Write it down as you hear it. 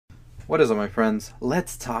What is up, my friends?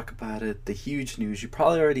 Let's talk about it. The huge news. You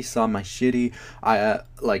probably already saw my shitty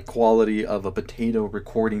quality of a potato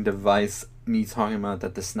recording device, me talking about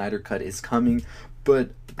that the Snyder Cut is coming, but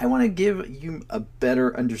I want to give you a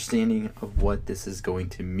better understanding of what this is going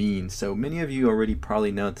to mean. So many of you already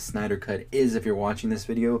probably know what the Snyder Cut is if you're watching this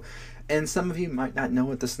video, and some of you might not know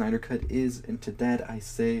what the Snyder Cut is, and to that I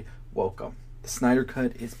say welcome. The Snyder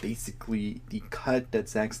Cut is basically the cut that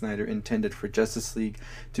Zack Snyder intended for Justice League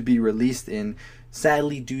to be released in.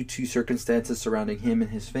 Sadly, due to circumstances surrounding him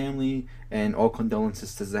and his family, and all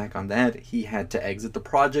condolences to Zack on that, he had to exit the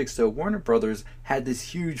project. So Warner Brothers had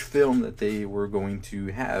this huge film that they were going to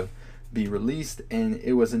have be released, and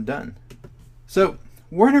it wasn't done. So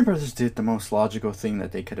Warner Brothers did the most logical thing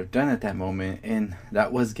that they could have done at that moment, and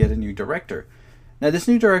that was get a new director. Now, this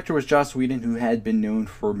new director was Joss Whedon, who had been known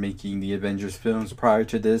for making the Avengers films prior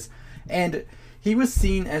to this, and he was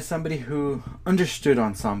seen as somebody who understood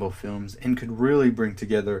ensemble films and could really bring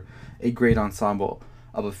together a great ensemble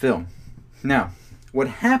of a film. Now, what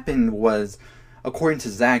happened was, according to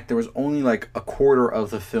Zack, there was only like a quarter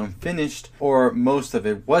of the film finished, or most of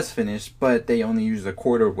it was finished, but they only used a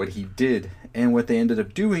quarter of what he did. And what they ended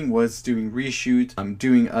up doing was doing reshoots,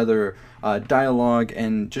 doing other dialogue,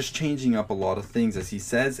 and just changing up a lot of things, as he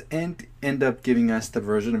says, and end up giving us the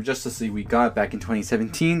version of Justice League we got back in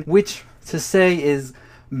 2017, which to say is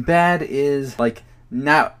bad is like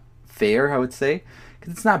not fair, I would say,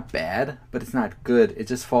 because it's not bad, but it's not good. It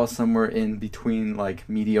just falls somewhere in between, like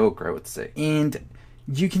mediocre, I would say. And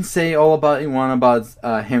you can say all about you want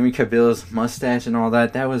about Henry Cavill's mustache and all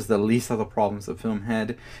that. That was the least of the problems the film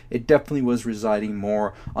had. It definitely was residing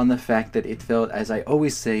more on the fact that it felt, as I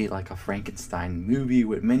always say, like a Frankenstein movie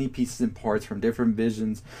with many pieces and parts from different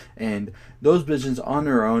visions. And those visions on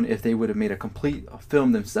their own, if they would have made a complete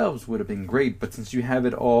film themselves, would have been great. But since you have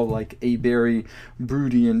it all like a very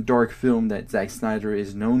broody and dark film that Zack Snyder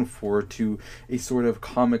is known for, to a sort of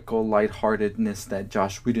comical lightheartedness that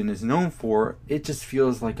Joss Whedon is known for, it just feels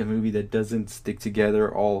like a movie that doesn't stick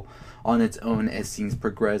together all on its own as scenes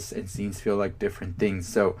progress and scenes feel like different things.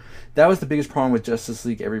 So that was the biggest problem with Justice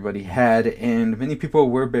League everybody had, and many people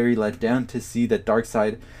were very let down to see that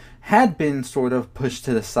Darkseid had been sort of pushed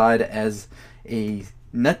to the side as a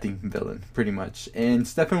nothing villain, pretty much. And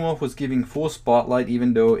Steppenwolf was giving full spotlight,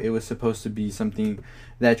 even though it was supposed to be something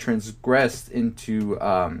that transgressed into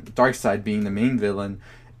Darkseid being the main villain.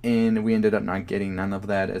 And we ended up not getting none of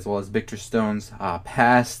that, as well as Victor Stone's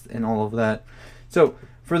past and all of that. So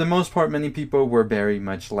for the most part, many people were very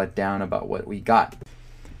much let down about what we got.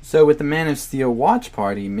 So with the Man of Steel watch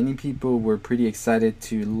party, many people were pretty excited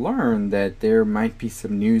to learn that there might be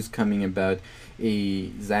some news coming about a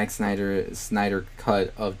Zack Snyder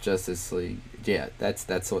cut of Justice League. Yeah,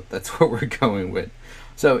 that's what we're going with.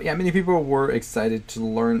 So yeah, many people were excited to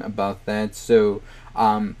learn about that. So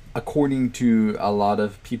according to a lot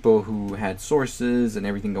of people who had sources and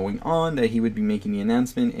everything going on, that he would be making the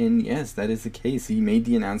announcement, and yes, that is the case. He made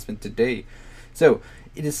the announcement today. So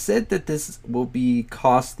it is said that this will be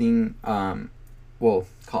costing,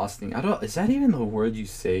 costing, is that even the word you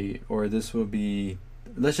say? Or this will be,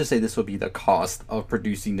 let's just say this will be the cost of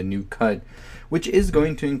producing the new cut, which is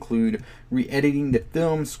going to include re-editing the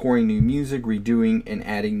film, scoring new music, redoing and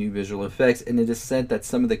adding new visual effects. And it is said that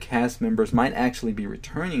some of the cast members might actually be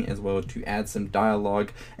returning as well to add some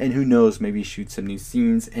dialogue, and who knows, maybe shoot some new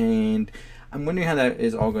scenes. And I'm wondering how that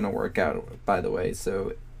is all going to work out, by the way.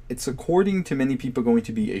 So it's, according to many people, going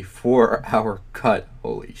to be a 4-hour cut.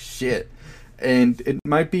 Holy shit. And it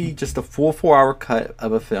might be just a full 4-hour cut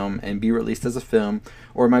of a film and be released as a film,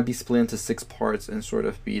 or it might be split into 6 parts and sort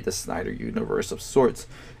of be the Snyder universe of sorts.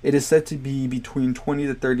 It is said to be between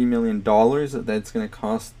 $20 to $30 million that's going to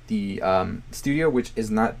cost the studio, which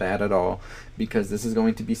is not bad at all, because this is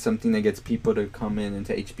going to be something that gets people to come in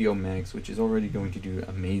into HBO Max, which is already going to do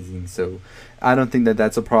amazing. So I don't think that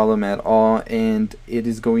that's a problem at all, and it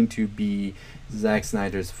is going to be Zack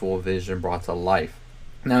Snyder's full vision brought to life.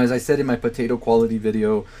 Now, as I said in my potato quality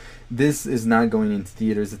video, this is not going into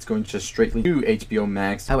theaters. It's going just straightly to HBO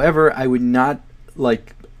Max. However, I would not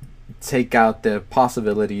take out the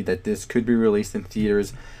possibility that this could be released in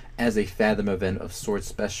theaters as a Fathom event of sorts,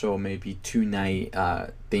 special, maybe 2-night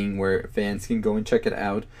thing where fans can go and check it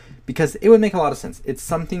out, because it would make a lot of sense. It's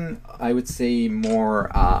something, I would say,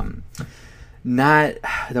 more not,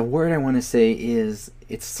 the word I want to say is,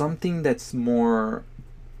 it's something that's more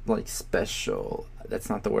like special. That's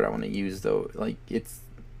not the word I want to use, though. Like, it's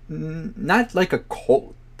not like a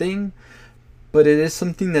cult thing, but it is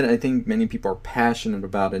something that I think many people are passionate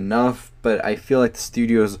about enough. But I feel like the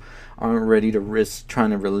studios aren't ready to risk trying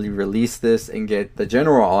to really release this and get the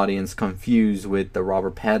general audience confused with the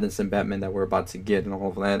Robert Pattinson Batman that we're about to get and all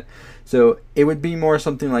of that. So it would be more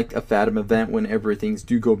something like a Fathom event whenever things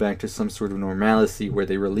do go back to some sort of normalcy, where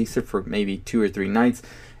they release it for maybe 2 or 3 nights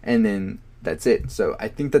and then that's it. So I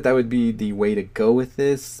think that would be the way to go with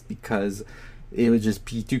this, because it would just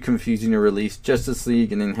be too confusing to release Justice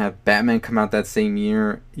League and then have Batman come out that same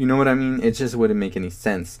year. You know what I mean? It just wouldn't make any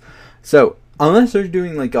sense. So unless they're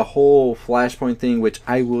doing like a whole Flashpoint thing, which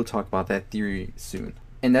I will talk about that theory soon.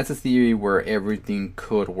 And that's a theory where everything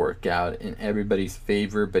could work out in everybody's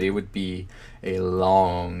favor, but it would be a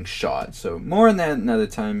long shot. So more on that another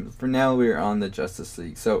time. For now, we're on the Justice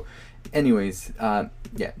League. So anyways,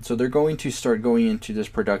 yeah, so they're going to start going into this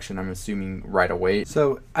production, I'm assuming, right away.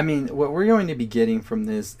 So, I mean, what we're going to be getting from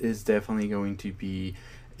this is definitely going to be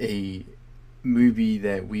a movie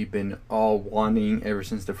that we've been all wanting ever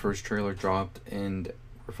since the first trailer dropped, and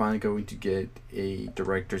we're finally going to get a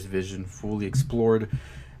director's vision fully explored.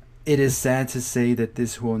 It is sad to say that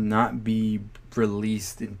this will not be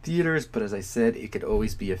released in theaters, but as I said, it could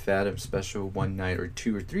always be a Fathom special 1 night or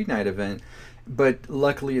 2 or 3 night event. But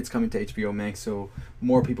luckily it's coming to HBO Max, so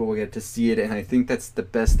more people will get to see it, and I think that's the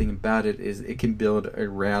best thing about it, is it can build a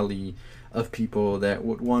rally of people that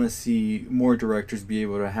would want to see more directors be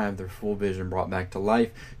able to have their full vision brought back to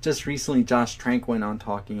life. Just recently, Josh Trank went on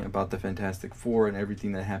talking about the Fantastic Four and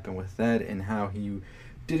everything that happened with that, and how he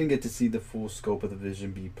didn't get to see the full scope of the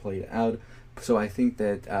vision be played out. So I think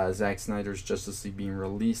that Zack Snyder's Justice League being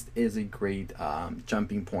released is a great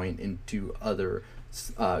jumping point into other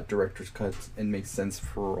director's cuts, and makes sense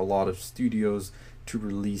for a lot of studios to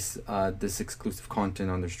release this exclusive content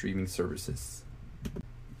on their streaming services.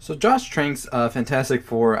 So Josh Trank's Fantastic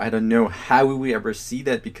Four, I don't know how will we ever see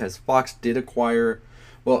that, because Fox did acquire,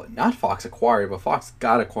 well, not Fox acquired, but Fox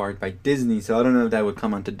got acquired by Disney, so I don't know if that would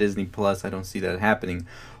come onto Disney Plus. I don't see that happening.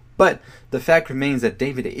 But the fact remains that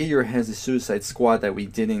David Ayer has a Suicide Squad that we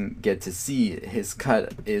didn't get to see. His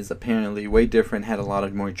cut is apparently way different, had a lot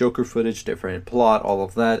of more Joker footage, different plot, all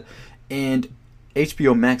of that. And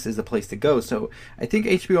HBO Max is the place to go. So I think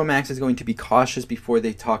HBO Max is going to be cautious before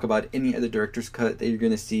they talk about any other director's cut. They're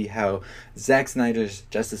going to see how Zack Snyder's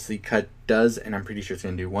Justice League cut does, and I'm pretty sure it's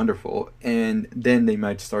going to do wonderful. And then they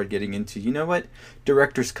might start getting into, you know what,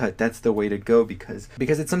 director's cut, that's the way to go, because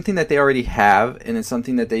it's something that they already have, and it's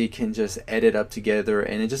something that they can just edit up together,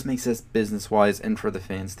 and it just makes sense business-wise and for the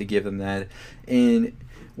fans to give them that. And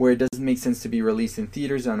where it doesn't make sense to be released in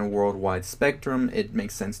theaters on a worldwide spectrum, it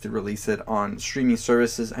makes sense to release it on streaming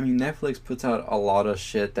services. I mean, Netflix puts out a lot of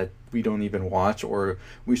shit that we don't even watch, or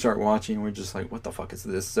we start watching and we're just like, what the fuck is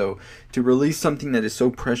this? So to release something that is so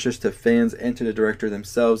precious to fans and to the director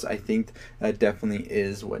themselves, I think that definitely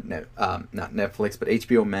is what not Netflix, but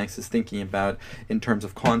HBO Max is thinking about in terms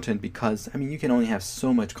of content, because I mean, you can only have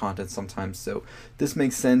so much content sometimes. So this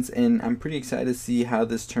makes sense, and I'm pretty excited to see how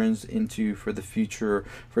this turns into for the future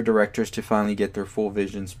for directors to finally get their full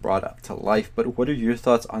visions brought up to life. But what are your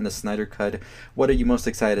thoughts on the Snyder Cut? What are you most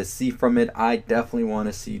excited to see from it? I definitely want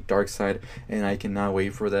to see Darkseid, and I cannot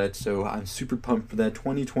wait for that. So I'm super pumped for that.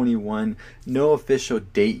 2021, no official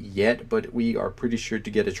date yet, but we are pretty sure to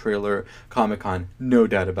get a trailer. Comic-Con, no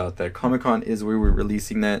doubt about that. Comic-Con is where we're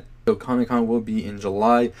releasing that. So Comic-Con will be in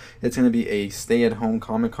July. It's going to be a stay-at-home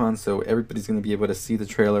Comic-Con, so everybody's going to be able to see the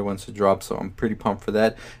trailer once it drops, so I'm pretty pumped for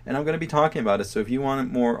that. And I'm going to be talking about it, so if you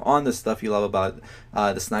want more on the stuff you love about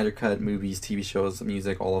the Snyder Cut, movies, TV shows,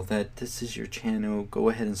 music, all of that, this is your channel. Go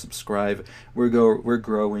ahead and subscribe. We're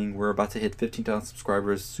growing. We're about to hit 15,000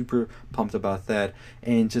 subscribers. Super pumped about that.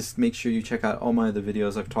 And just make sure you check out all my other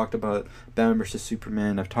videos. I've talked about Batman vs.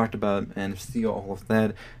 Superman. I've talked about Man of Steel, all of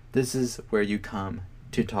that. This is where you come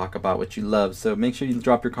to talk about what you love. So make sure you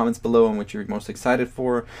drop your comments below on what you're most excited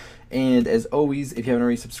for. And as always, if you haven't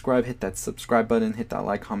already subscribed, hit that subscribe button, hit that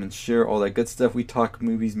like, comment, share, all that good stuff. We talk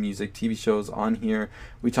movies, music, TV shows on here.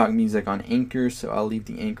 We talk music on Anchor, so I'll leave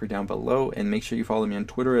the Anchor down below. And make sure you follow me on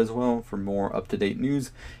Twitter as well for more up-to-date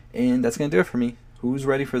news. And that's going to do it for me. Who's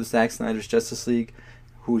ready for the Zack Snyder's Justice League?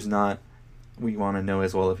 Who's not? We want to know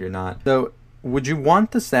as well if you're not. So would you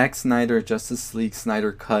want the Zack Snyder Justice League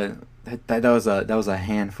Snyder Cut? That was a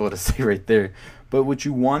handful to say right there. But would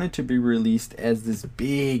you want it to be released as this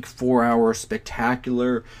big 4-hour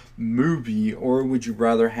spectacular movie, or would you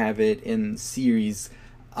rather have it in series,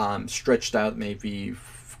 stretched out maybe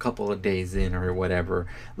a couple of days in or whatever?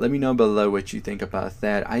 Let me know below what you think about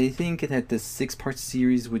that. I think that the 6-part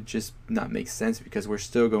series would just not make sense, because we're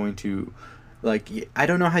still going to Like, I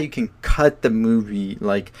don't know how you can cut the movie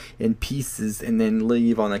like in pieces and then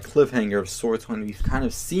leave on a cliffhanger of sorts when we've kind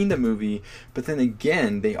of seen the movie, but then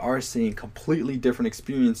again they are saying completely different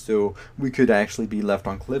experience, so we could actually be left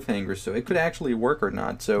on cliffhanger, so it could actually work or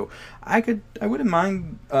not. So I wouldn't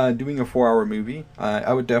mind doing a 4 hour movie.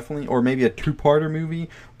 I would definitely, or maybe a two-parter movie,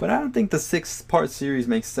 but I don't think the 6 part series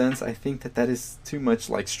makes sense. I think that is too much,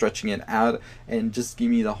 like stretching it out, and just give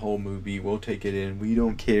me the whole movie. We'll take it in. We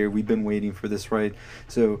don't care. We've been waiting for this, right?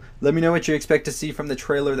 So let me know what you expect to see from the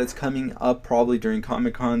trailer that's coming up probably during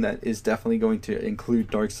Comic-Con. That is definitely going to include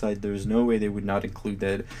Darkseid. There's no way they would not include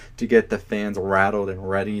that to get the fans rattled and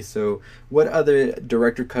ready. So what other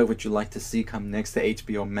director cut would you like to see come next to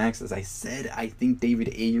HBO Max? As I said, I think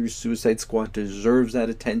David Ayer's Suicide Squad deserves that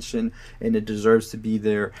attention, and it deserves to be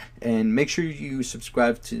there. And make sure you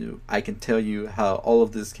subscribe to I Can Tell You How All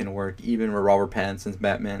of This Can Work, even with Robert Pattinson's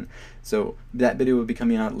Batman. So that video will be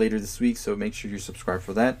coming out later this week, so make sure you subscribe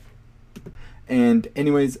for that. And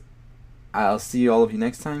anyways, I'll see all of you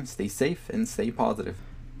next time. Stay safe and stay positive.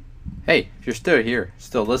 Hey, if you're still here,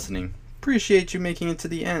 still listening, appreciate you making it to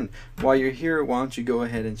the end. While you're here, why don't you go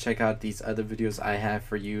ahead and check out these other videos I have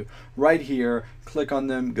for you right here. Click on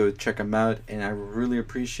them, go check them out, and I really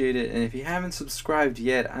appreciate it. And if you haven't subscribed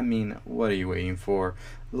yet, I mean, what are you waiting for?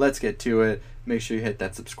 Let's get to it. Make sure you hit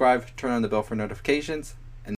that subscribe, turn on the bell for notifications,